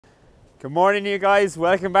Good morning you guys,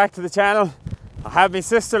 welcome back to the channel. I have my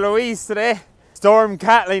sister Louise today. Storm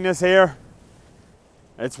Kathleen is here.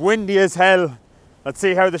 It's windy as hell. Let's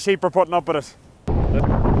see how the sheep are putting up with it.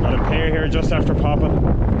 Got a pair here just after popping.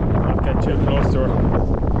 Not get too close to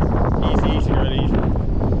her. Easy, easy girl,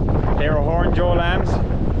 easy. Pair of horn Joe lambs.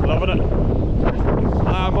 Loving it.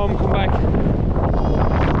 Ah, mum, come back.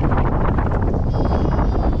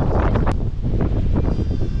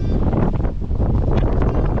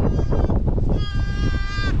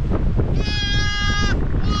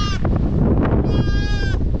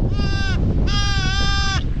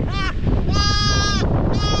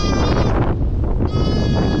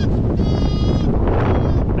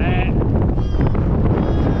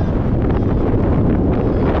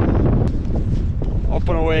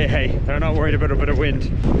 Hey, they're not worried about a bit of wind.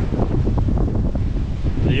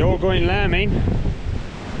 The Yo going lambing.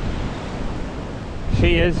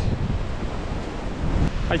 She is.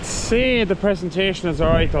 I'd say the presentation is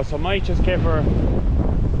alright though, so I might just give her.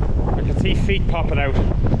 I can see feet popping out.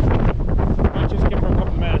 Might just give her a couple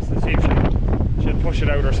of minutes and see if she'll push it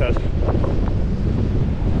out herself.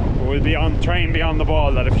 But we'll be on, try and be on the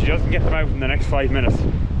ball that if she doesn't get them out in the next 5 minutes,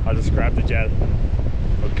 I'll just grab the gel.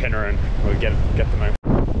 We'll pin her and we'll get them out.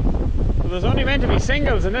 There's only meant to be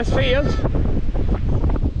singles in this field,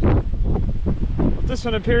 but this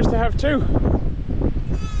one appears to have two.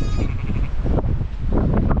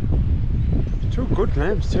 Two good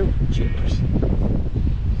lambs too, jeepers.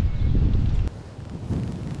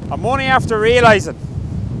 I'm only after realising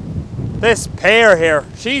this pair here,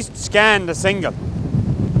 she's scanned a single,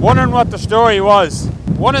 wondering what the story was.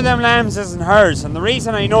 One of them lambs isn't hers, and the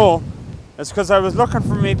reason I know is because I was looking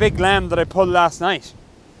for my big lamb that I pulled last night.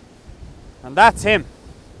 And that's him.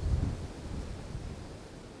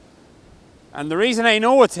 And the reason I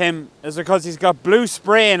know it's him is because he's got blue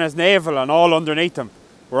spray in his navel and all underneath him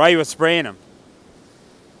where I was spraying him.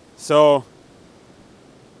 So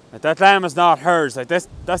that lamb is not hers. Like that's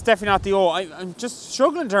definitely not the O. I'm just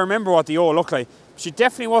struggling to remember what the O looked like. She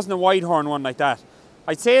definitely wasn't a white horn one like that.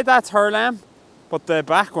 I'd say that's her lamb, but the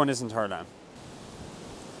back one isn't her lamb.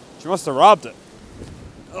 She must have robbed it.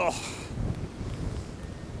 Ugh.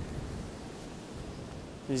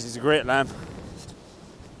 This is a great lamb.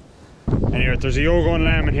 Anyway, there's a Yo going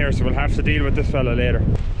lamb in here, so we'll have to deal with this fella later. Do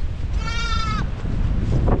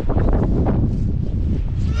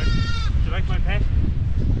you like my pet?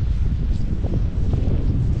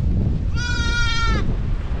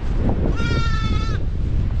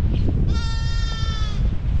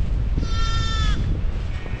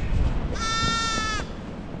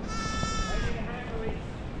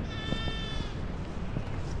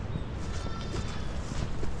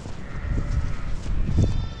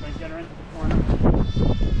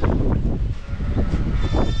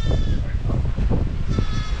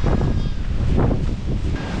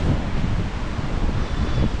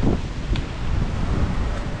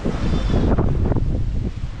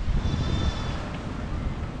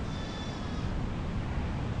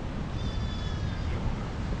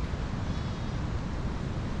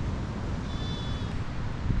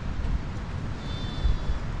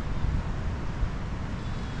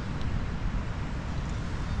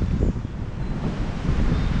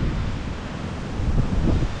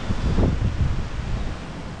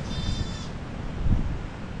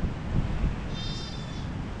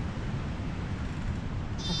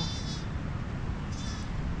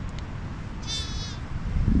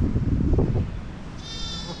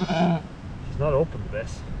 She's not open to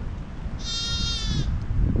this.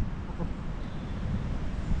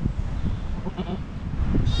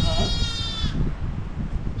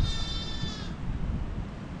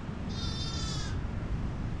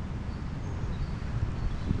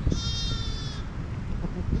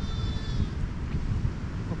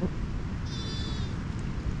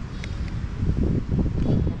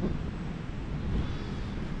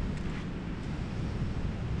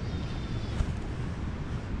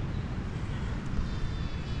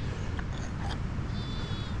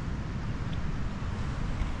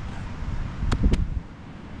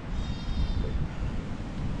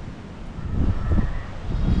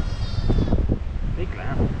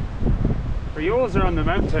 Yos are on the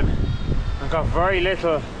mountain and got very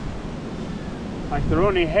little, like they're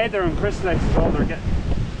only heather and chrysalids is all they're getting.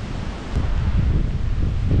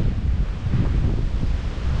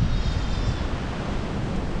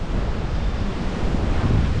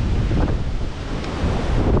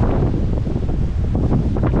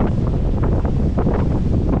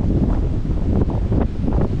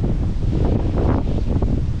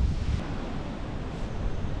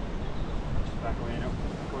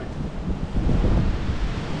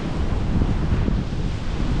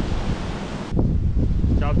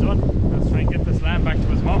 done. Let's try and get this lamb back to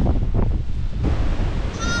his mum.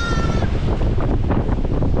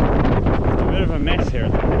 It's a bit of a mess here.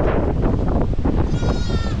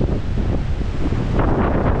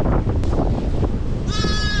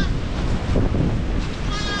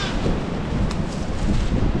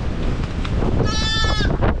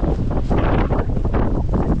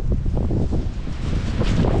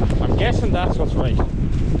 I'm guessing that's what's right,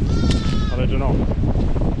 but I don't know.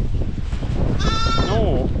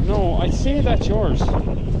 No, I say that's yours.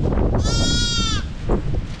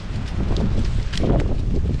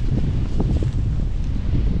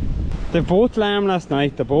 They both lamb last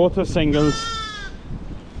night, they both are singles,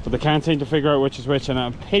 but they can't seem to figure out which is which, and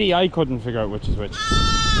a pity I couldn't figure out which is which.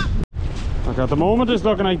 Look, at the moment it's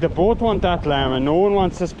looking like they both want that lamb and no one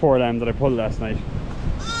wants this poor lamb that I pulled last night.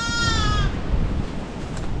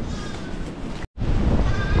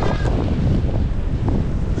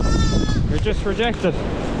 You're just rejected.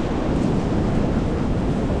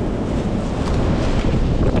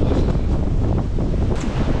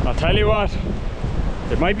 I'll tell you what,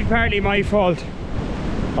 it might be partly my fault.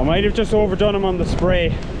 I might have just overdone him on the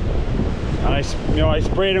spray, and I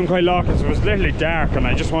sprayed him quite a lot because it was literally dark, and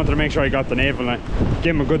I just wanted to make sure I got the navel and I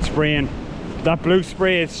give him a good spray in. That blue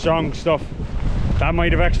spray is strong stuff. That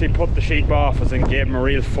might have actually put the sheep off, as in gave him a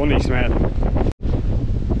real funny smell.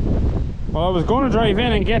 Well, I was going to drive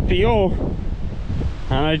in and get the ewe,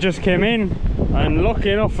 and I just came in and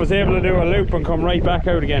lucky enough was able to do a loop and come right back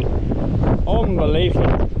out again.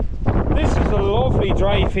 Unbelievable. This is a lovely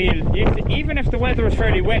dry field. Even if the weather was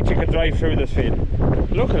fairly wet, you could drive through this field.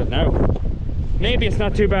 Look at it now. Maybe it's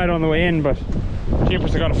not too bad on the way in, but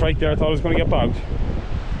jeepers, I got a fright there. I thought I was going to get bogged.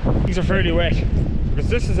 These are fairly wet because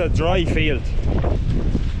this is a dry field.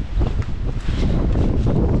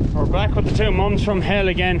 We're back with the two mums from hell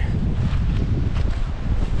again,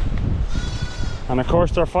 and of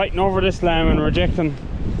course they're fighting over this lamb and rejecting.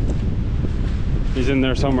 He's in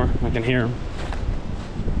there somewhere, I can hear him.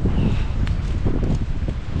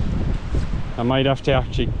 I might have to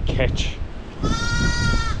actually catch.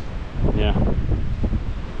 Yeah.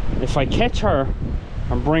 If I catch her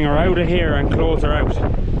and bring her out of here and close her out,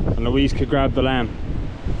 and Louise could grab the lamb,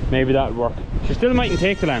 maybe that'll work. She still mightn't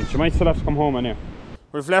take the lamb. She might still have to come home in here.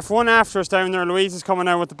 We've left one after us down there. Louise is coming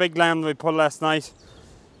out with the big lamb that we pulled last night.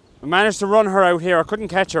 We managed to run her out here. I couldn't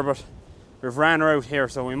catch her, but we've ran her out here,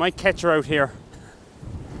 so we might catch her out here.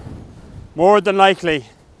 More than likely,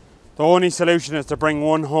 the only solution is to bring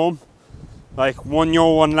one home. Like one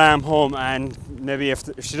ewe, one lamb home, and maybe if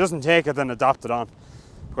she doesn't take it, then adopt it on.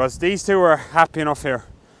 Because these two are happy enough here.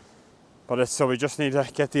 But so we just need to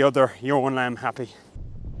get the other ewe and lamb happy.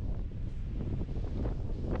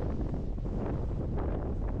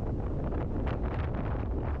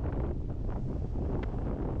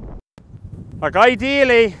 Like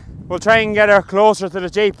ideally, we'll try and get her closer to the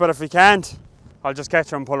Jeep, but if we can't, I'll just catch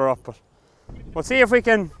her and pull her up. But we'll see if we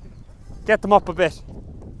can get them up a bit.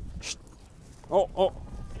 Oh.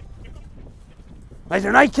 Lie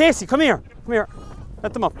down, right, Casey, come here.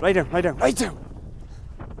 Let them up, lie down. Lie down.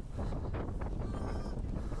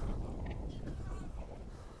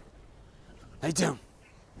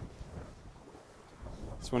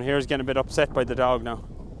 This one here is getting a bit upset by the dog now,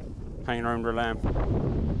 hanging around her lamb.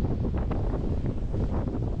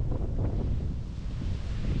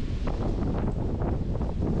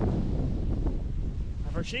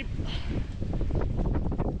 Have our sheep.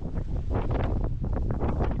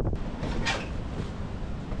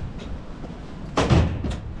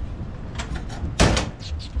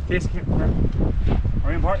 Case,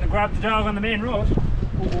 very important to grab the dog on the main road.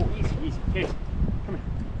 Oh, easy, Case, come here.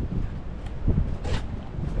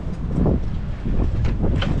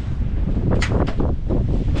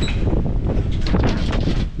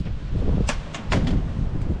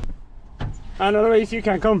 And otherwise you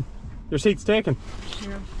can't come. Your seat's taken.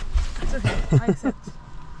 Yeah. It's okay, I accept.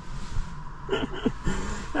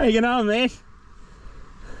 How you getting on, mate?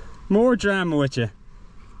 More drama with you.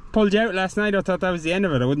 Pulled you out last night, I thought that was the end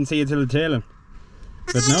of it. I wouldn't see you till the tail end.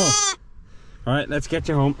 But no. Alright, let's get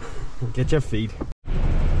you home. Get your feed.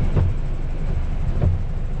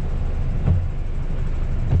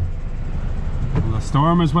 Well, the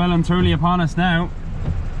storm is well and truly upon us now.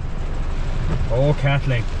 Oh,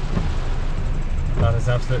 Kathleen. That is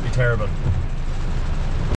absolutely terrible.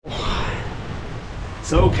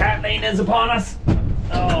 So Kathleen is upon us.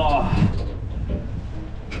 Oh.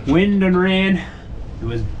 Wind and rain. It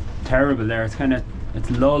was terrible there.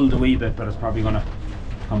 It's lulled a wee bit, but it's probably gonna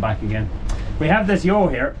come back again. We have this ewe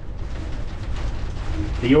here.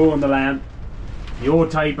 The ewe and the lamb. The ewe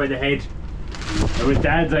tied by the head. It was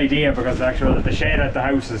Dad's idea because actually the shed at the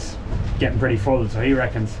house is getting pretty full, so he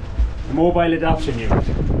reckons a mobile adoption unit.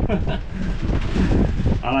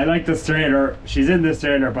 And I like this trailer. She's in this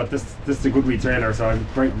trailer, but this is a good wee trailer, so I'm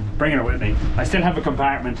bringing it with me. I still have a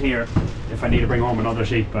compartment here if I need to bring home another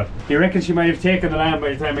sheep, but he reckons she might have taken the lamb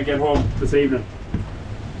by the time I get home this evening.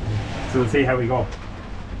 So we'll see how we go.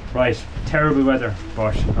 Right, terrible weather,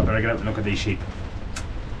 but I better get out and look at these sheep.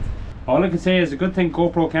 All I can say is a good thing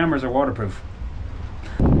GoPro cameras are waterproof.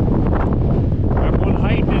 I have one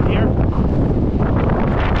hiding in here.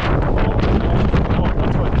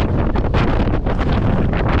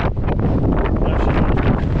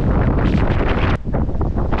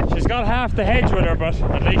 She's got half the hedge with her, but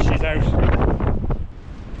at least she's out.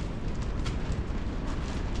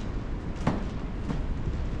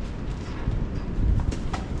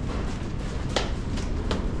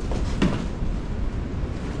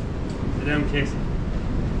 Casey.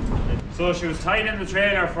 So she was tied in the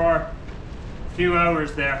trailer for a few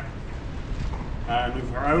hours there,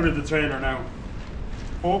 and we're out of the trailer now,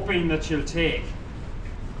 hoping that she'll take.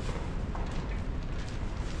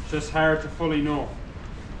 Just hard to fully know.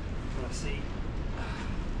 Let's see.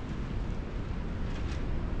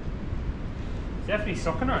 It's definitely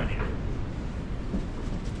sucking her in here.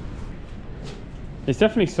 It's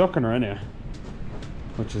definitely sucking her in here,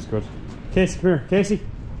 which is good. Casey, come here, Casey.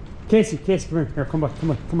 Casey, come here. Here, come back.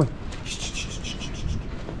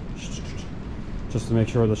 Just to make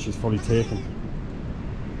sure that she's fully taken.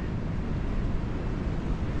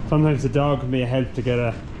 Sometimes the dog can be a help to get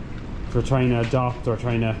if you're trying to adopt or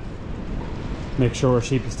trying to make sure a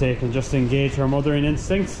sheep is taken, just to engage her mothering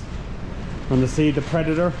instincts. When they see the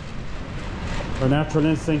predator, her natural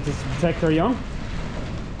instinct is to protect their young.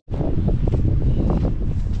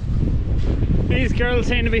 These girls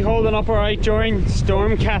seem to be holding up alright during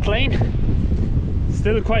Storm Kathleen.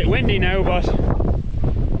 Still quite windy now, but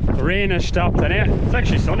the rain has stopped and it's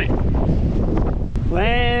actually sunny.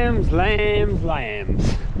 Lambs.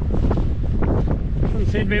 Doesn't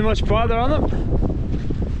seem to be much bother on them.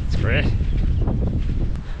 It's great.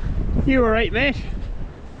 You alright, mate?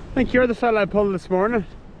 I think you're the fella I pulled this morning.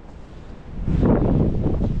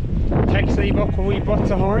 Texty buck with wee butts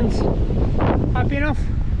of horns. Happy enough?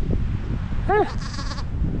 Huh.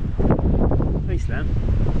 Nice lamb.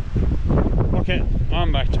 Okay,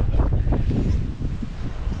 I'm back to it.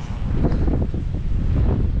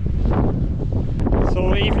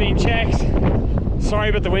 So evening checks. Sorry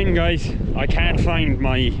about the wind, guys. I can't find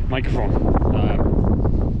my microphone.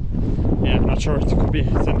 Yeah, I'm not sure. It could be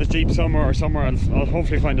it's in the Jeep somewhere or somewhere. I'll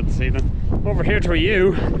hopefully find it this evening. Over here to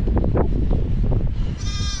you.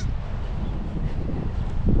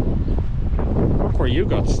 Look where you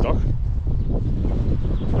got stuck.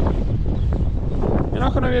 You're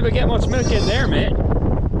not going to be able to get much milk in there, mate.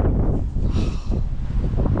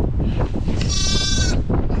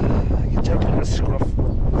 Get you up in the scruff.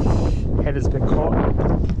 Head has been caught.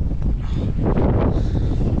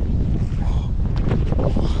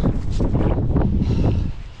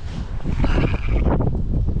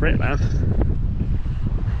 Great lamb.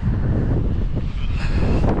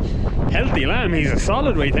 Healthy lamb. He's a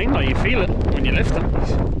solid weight thing. Like you feel it when you lift him.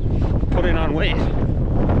 He's putting on weight.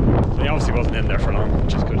 He obviously wasn't in there for long,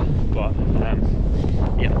 which is good, but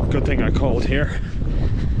yeah, good thing I called here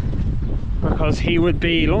because he would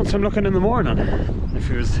be lonesome looking in the morning if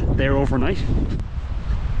he was there overnight.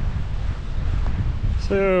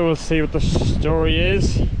 So we'll see what the story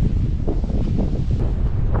is.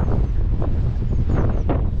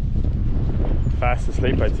 Fast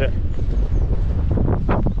asleep, I'd say.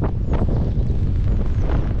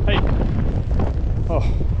 Hey. Oh,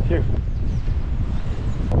 here.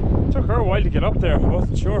 Took her a while to get up there. I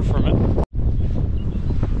wasn't sure for a minute.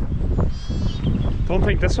 Don't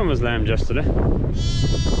think this one was lambed yesterday.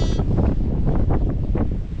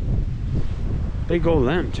 Big old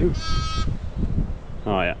lamb too.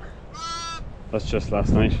 Oh yeah. That's just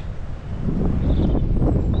last night.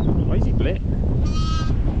 Why is he blit?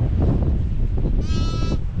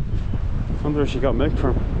 I wonder if she got milk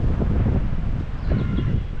from.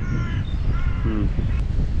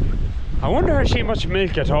 I wonder if she much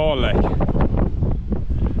milk at all, like.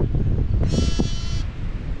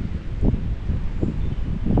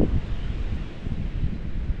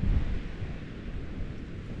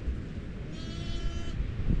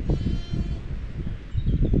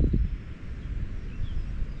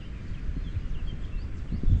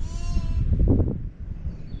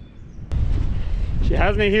 She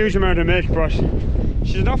hasn't a huge amount of milk, but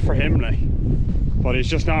she's enough for him, like. But he's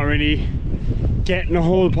just not really getting a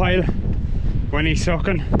whole pile when he's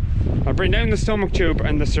sucking, I'll bring down the stomach tube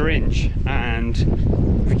and the syringe, and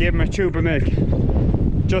if I give him a tube of milk,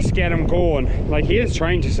 just get him going. Like, he is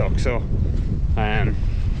trying to suck, so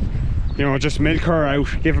you know, just milk her out,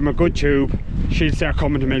 give him a good tube, she'll start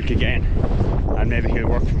coming to milk again, and maybe he'll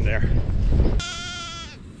work from there.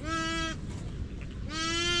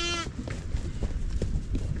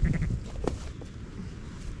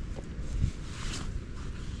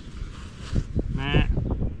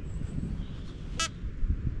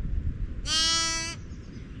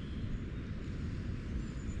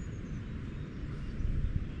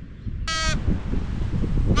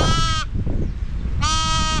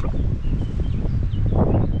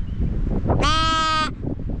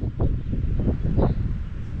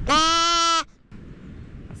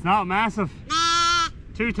 It's not massive.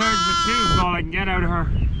 2/3 of a tube is all I can get out of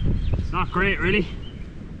her. It's not great really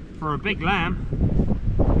for a big lamb,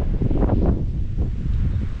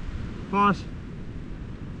 but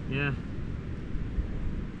yeah.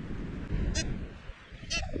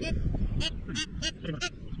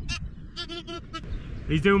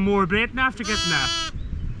 He's doing more baiting after getting that.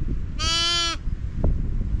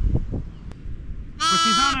 But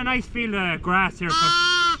she's on a nice field of grass here, so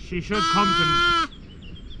she should come to.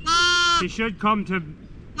 She should come.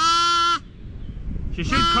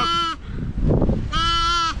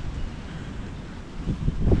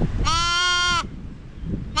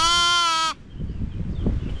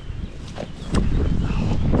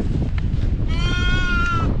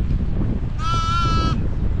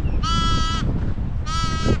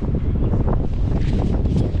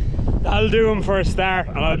 That'll do him for a start,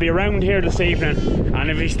 and I'll be around here this evening,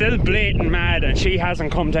 and if he's still blatant mad and she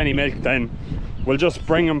hasn't come to any milk, then we'll just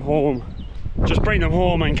bring him home. Just bring them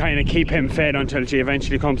home and kind of keep him fed until she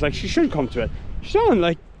eventually comes. Like, she should come to it. She's on,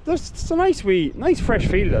 like, there's a nice fresh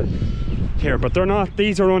field here, but they're not.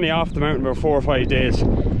 These are only off the mountain about 4 or 5 days.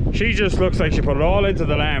 She just looks like she put it all into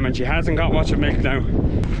the lamb, and she hasn't got much of milk now.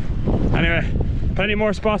 Anyway, plenty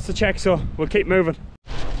more spots to check, so we'll keep moving.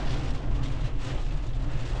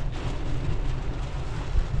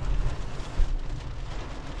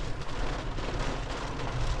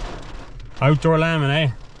 Outdoor lambing,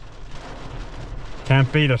 eh?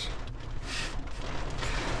 Can't beat it.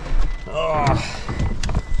 Oh.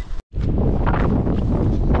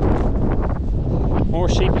 More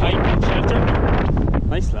sheep hiding in shelter.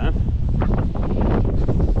 Nice lamb.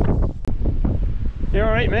 You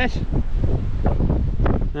alright, mate?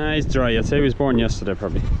 Nah, he's dry. I'd say he was born yesterday,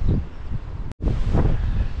 probably.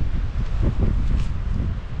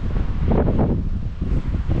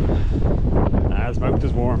 Nah, his mouth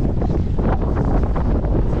is warm.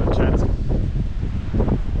 No chance.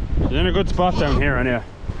 She's in a good spot down here, anyway.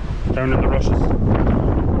 Down in the rushes.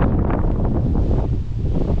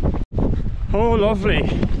 Oh, lovely.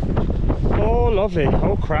 Oh, lovely.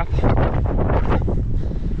 Oh, crap.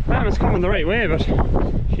 Man, it's coming the right way, but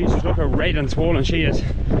Jesus, look how red and swollen she is.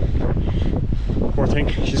 Poor thing.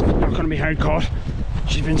 She's not going to be hard caught.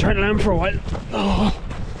 She's been trying to lamb for a while. Oh,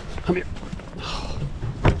 come here. Oh.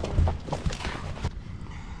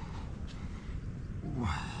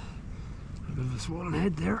 A bit of a swollen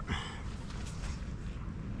head there.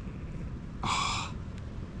 Oh,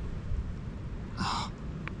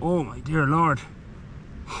 oh my dear Lord.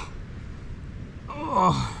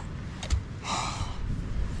 Oh.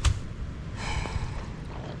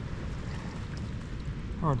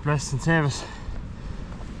 Lord bless and save us.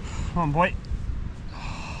 Come on, boy.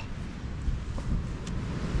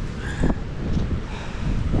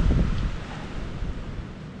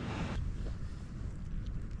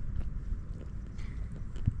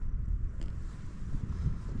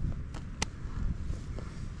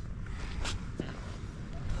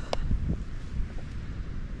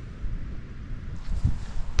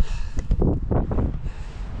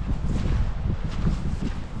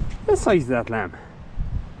 What size is that lamb?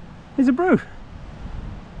 He's a brute.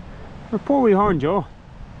 Or poor wee horn Joe.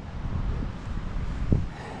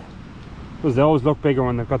 Because they always look bigger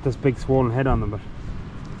when they've got this big swollen head on them, but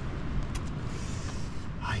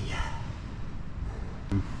I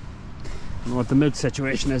don't know what the milk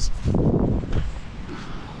situation is.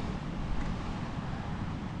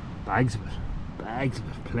 Bags of it,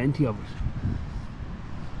 plenty of it.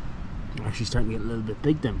 I'm actually starting to get a little bit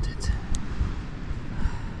big, them tits.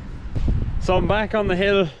 So I'm back on the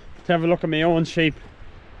hill to have a look at my own sheep.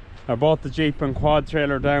 I bought the Jeep and quad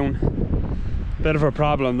trailer down. Bit of a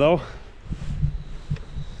problem though.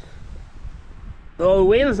 Oh, the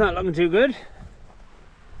wheel's not looking too good.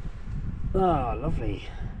 Oh, lovely.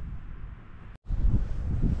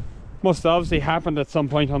 Must have obviously happened at some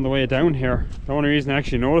point on the way down here. The only reason I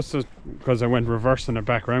actually noticed is because I went reversing it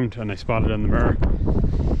back round and I spotted it in the mirror.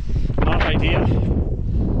 Not ideal.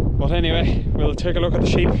 But anyway, we'll take a look at the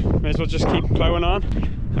sheep. May as well just keep ploughing on.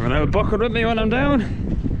 I have an old bucket with me when I'm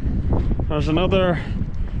down. There's another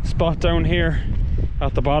spot down here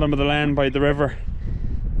at the bottom of the land by the river.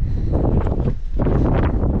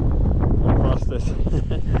 Across this.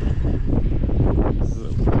 This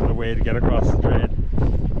is a way to get across the drain.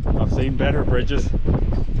 I've seen better bridges.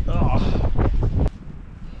 Oh.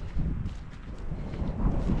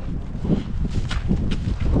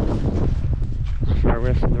 Far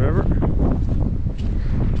away from the river.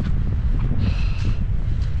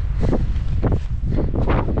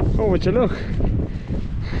 Oh, would you look?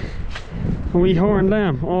 A wee horned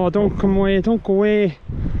lamb. Oh, don't come away, don't go away.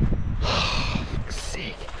 Oh, fuck's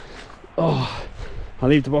sake. Oh, I'll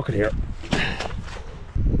leave the bucket here.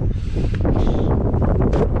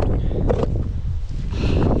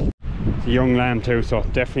 It's a young lamb too, so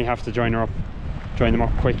definitely have to join them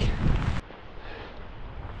up quick.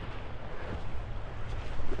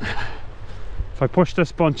 If I push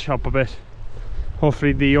this bunch up a bit,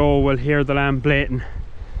 hopefully the ewe will hear the lamb bleating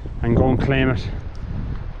and go and claim it.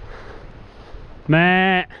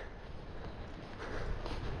 Meh!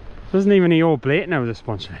 Doesn't even a ewe bleating out of this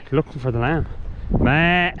bunch, like, looking for the lamb.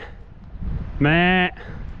 Meh! Meh!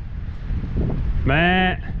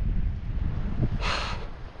 Meh!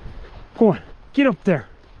 Go on, get up there.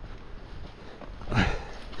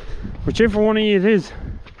 Whichever one of you it is,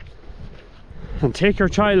 and take your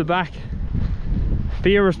child back.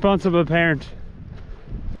 Be a responsible parent.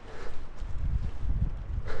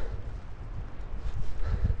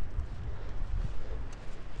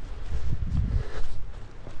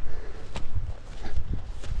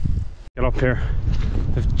 Get up here.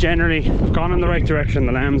 They've generally gone in the right direction,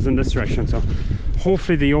 the lamb's in this direction, so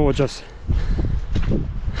hopefully the ewe just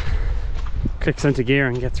clicks into gear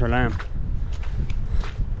and gets her lamb.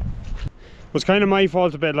 It was kind of my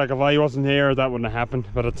fault a bit, like if I wasn't here that wouldn't have happened,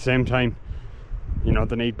 but at the same time, you know,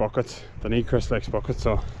 they need buckets, they need Crystal X buckets,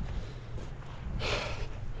 so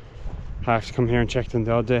I have to come here and check them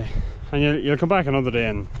the odd day. And you'll come back another day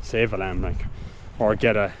and save a lamb, like, or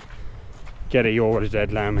get a ewe with a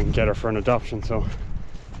dead lamb and get her for an adoption, so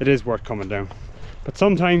it is worth coming down. But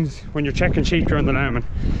sometimes when you're checking sheep during the lambing,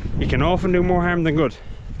 you can often do more harm than good.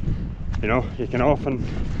 You know, you can often,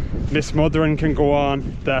 mismothering can go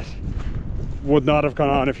on that would not have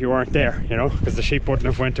gone on if you weren't there, you know, because the sheep wouldn't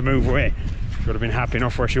have went to move away. She would have been happy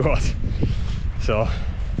enough where she was. So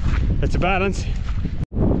it's a balance.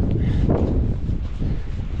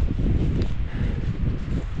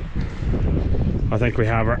 I think we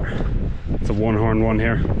have her. It's a one horn one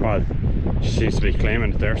here. Well, she seems to be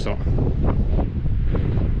claiming it there, so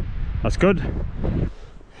that's good.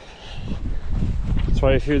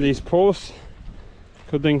 Try a few of these posts.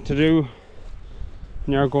 Good thing to do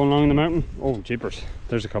when you're going along the mountain. Oh, jeepers,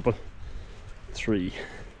 there's a couple. Three,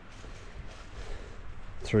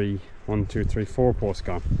 1, 2, 3, 4 posts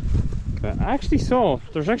gone. But I actually saw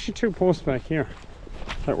there's actually 2 posts back here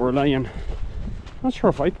that were lying. Not sure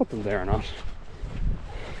if I put them there or not.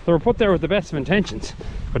 They were put there with the best of intentions,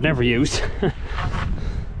 but never used.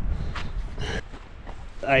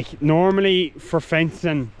 Like, normally for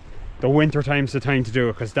fencing, the winter time's the time to do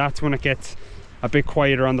it, because that's when it gets a bit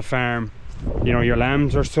quieter on the farm. You know, your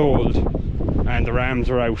lambs are sold and the rams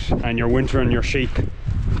are out, and you're wintering your sheep,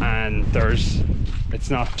 and it's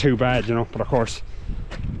not too bad, you know. But of course,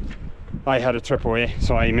 I had a trip away,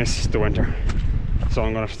 so I missed the winter, so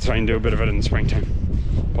I'm gonna have to try and do a bit of it in the springtime.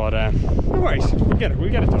 But no worries, we'll get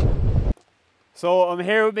it done. So I'm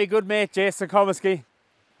here with my good mate Jason Comiskey,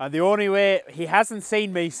 and the only way, he hasn't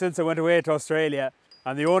seen me since I went away to Australia,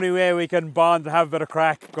 and the only way we can bond and have a bit of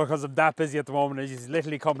crack, because I'm that busy at the moment, is he's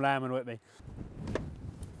literally come lambing with me.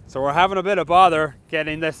 So we're having a bit of bother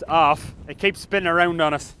getting this off. It keeps spinning around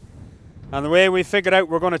on us, and the way we figured out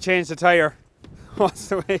we're going to change the tyre. What's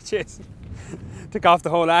the way, Jason? Took off the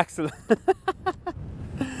whole axle.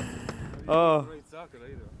 Oh,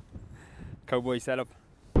 cowboy setup.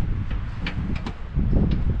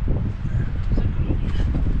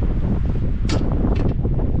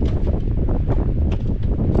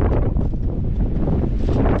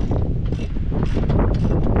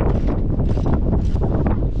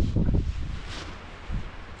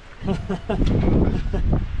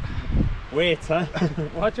 Weights, huh?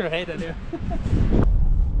 Watch your head on you.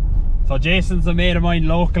 So Jason's a mate of mine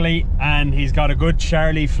locally, and he's got a good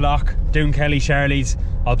Charlie flock, Doon Kelly Charlies.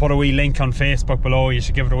 I'll put a wee link on Facebook below, you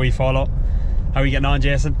should give it a wee follow. How are you getting on,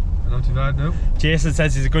 Jason? Not too bad now. Jason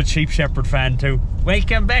says he's a good sheep shepherd fan too.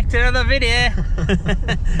 Welcome back to another video.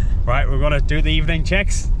 Right, we're gonna do the evening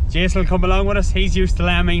checks. Jason will come along with us. He's used to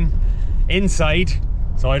lambing inside,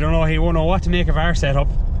 so I don't know, he won't know what to make of our setup.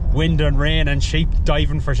 Wind and rain and sheep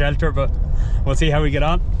diving for shelter, but we'll see how we get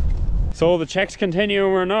on. So the checks continue.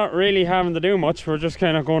 We're not really having to do much. We're just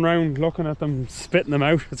kind of going around looking at them, spitting them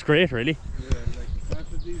out. It's great, really. Yeah, like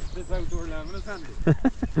this outdoor lambing is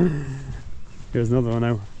handy. Here's another one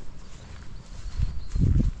now.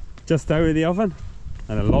 Just out of the oven.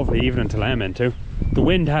 And a lovely evening to lamb in too. The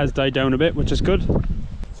wind has died down a bit, which is good.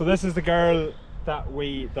 So this is the girl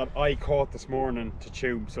that I caught this morning to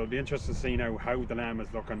tube. So it'll be interesting to see now how the lamb is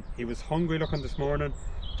looking. He was hungry looking this morning,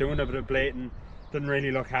 doing a bit of blading. Didn't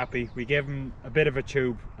really look happy. We gave him a bit of a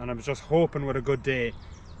tube, and I was just hoping with a good day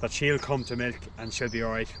that she'll come to milk and she'll be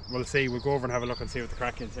alright. We'll see. We'll go over and have a look and see what the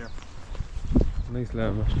crack is here. Nice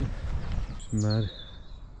lamb, actually. It's mad.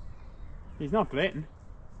 He's not blading.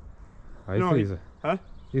 No,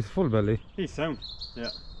 he's full belly. He's sound.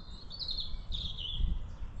 Yeah.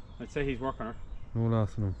 I'd say he's working her. No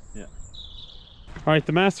loss on him. Yeah. Alright,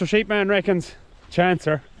 the master sheep man reckons chance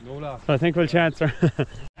her. No loss. So I think we'll chance her.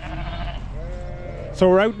 So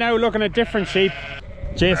we're out now looking at different sheep.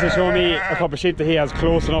 Jason showed me a couple of sheep that he has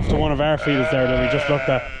close enough to one of our fields there that we just looked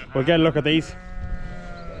at. We'll get a look at these.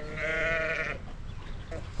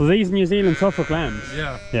 So these New Zealand Suffolk lambs?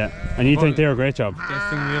 Yeah. Yeah. And you think they're a great job? Best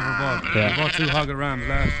thing we ever bought. Yeah. We bought 2 hogget rams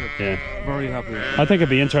last year. Yeah. Very happy with it. I think I'd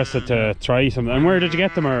be interested to try some. And where did you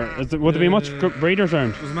get them? Or would there be much breeders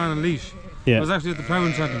around? It was a man on leash. Yeah. It was actually at the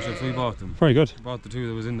Ploughing Championships we bought them. Very good. We bought the 2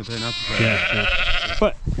 that was in the pen at the Yeah, yeah.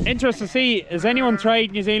 But interesting to see, has anyone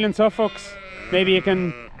tried New Zealand Suffolks? Maybe you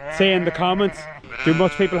can say in the comments. Do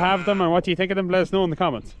much people have them, or what do you think of them? Let us know in the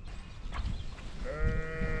comments.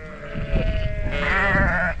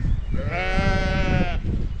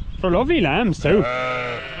 They're lovely lambs too.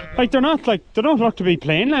 Like they don't look to be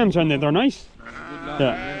plain lambs, are they? They're nice.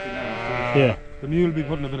 Yeah. Yeah. The mule will be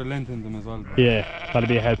putting a bit of length in them as well. Yeah, that'll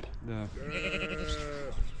be a help. Yeah.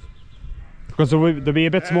 Because they'll be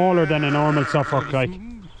a bit smaller than a normal Suffolk, like.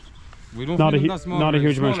 We don't Not not a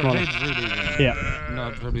huge amount smaller. Really, yeah.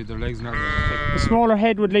 Not probably their legs not really thick. The smaller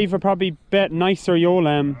head would leave a probably bit nicer ewe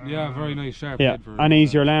lamb. Yeah, very nice sharp Yeah, head. and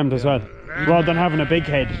easier lambed as well. Rather than having a big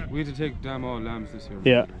head. We had to take damn all lambs this year.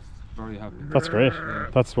 Yeah. Very happy. That's great. Yeah.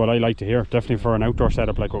 That's what I like to hear. Definitely for an outdoor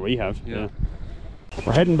setup like what we have. Yeah.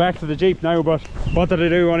 We're heading back to the Jeep now, but what did I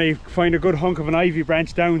do when I find a good hunk of an ivy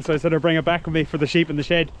branch down? So I said I'd bring it back with me for the sheep in the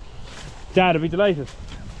shed. Dad would be delighted.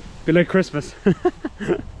 Be like Christmas.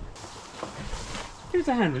 Here's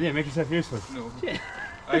a handle, yeah, make yourself useful. No. Yeah.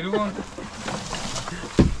 I don't want.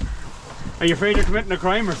 Are you afraid of committing a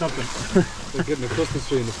crime or something? Like getting a Christmas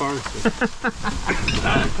tree in the forest.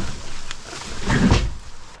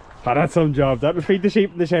 Oh, that's some job. That'll feed the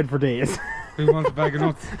sheep in the shed for days. Who wants a bag of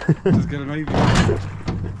nuts? Just get an ivy.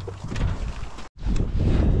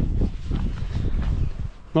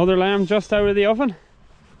 Another lamb just out of the oven.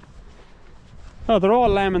 Oh, they're all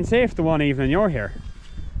lambing safe the one evening you're here.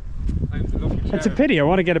 It's a pity, I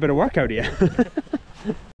want to get a bit of work out of you.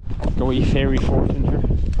 Go wee fairy fort in here.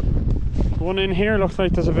 One in here looks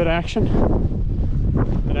like there's a bit of action.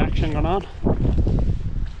 Bit of action going on.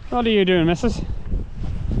 What are you doing, missus?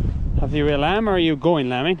 Have you a lamb or are you going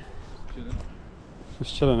lambing? Chilling.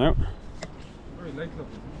 Just chilling out. Very light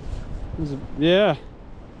looking. Yeah.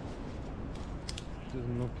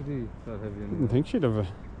 Doesn't look to be that heavy anymore. I didn't think she'd have a...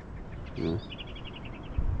 Yeah.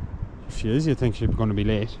 If she is, you'd think she'd be going to be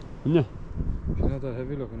late, wouldn't you? She's not that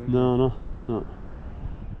heavy looking, No.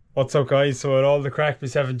 What's up, guys? So with all the crack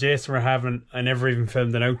myself and Jason were having, I never even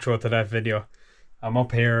filmed an outro to that video. I'm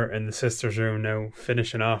up here in the sister's room now,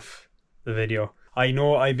 finishing off the video. I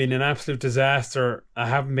know I've been an absolute disaster. I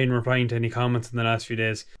haven't been replying to any comments in the last few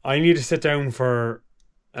days. I need to sit down for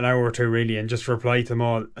an hour or two really and just reply to them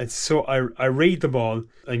all. It's so I read them all.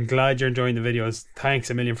 I'm glad you're enjoying the videos. Thanks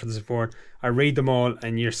a million for the support. I read them all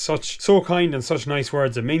and you're so kind and such nice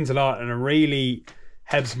words. It means a lot and it really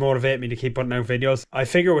helps motivate me to keep putting out videos. I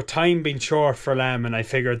figure with time being short for lamb, and I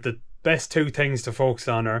figured the best 2 things to focus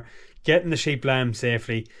on are getting the sheep lamb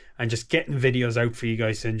safely and just getting videos out for you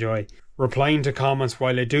guys to enjoy. Replying to comments,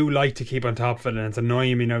 while I do like to keep on top of it, and it's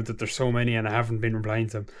annoying me now that there's so many and I haven't been replying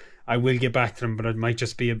to them, I will get back to them, but it might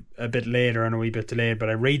just be a bit later and a wee bit delayed, but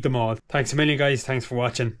I read them all. Thanks a million, guys. Thanks for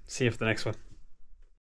watching. See you for the next one.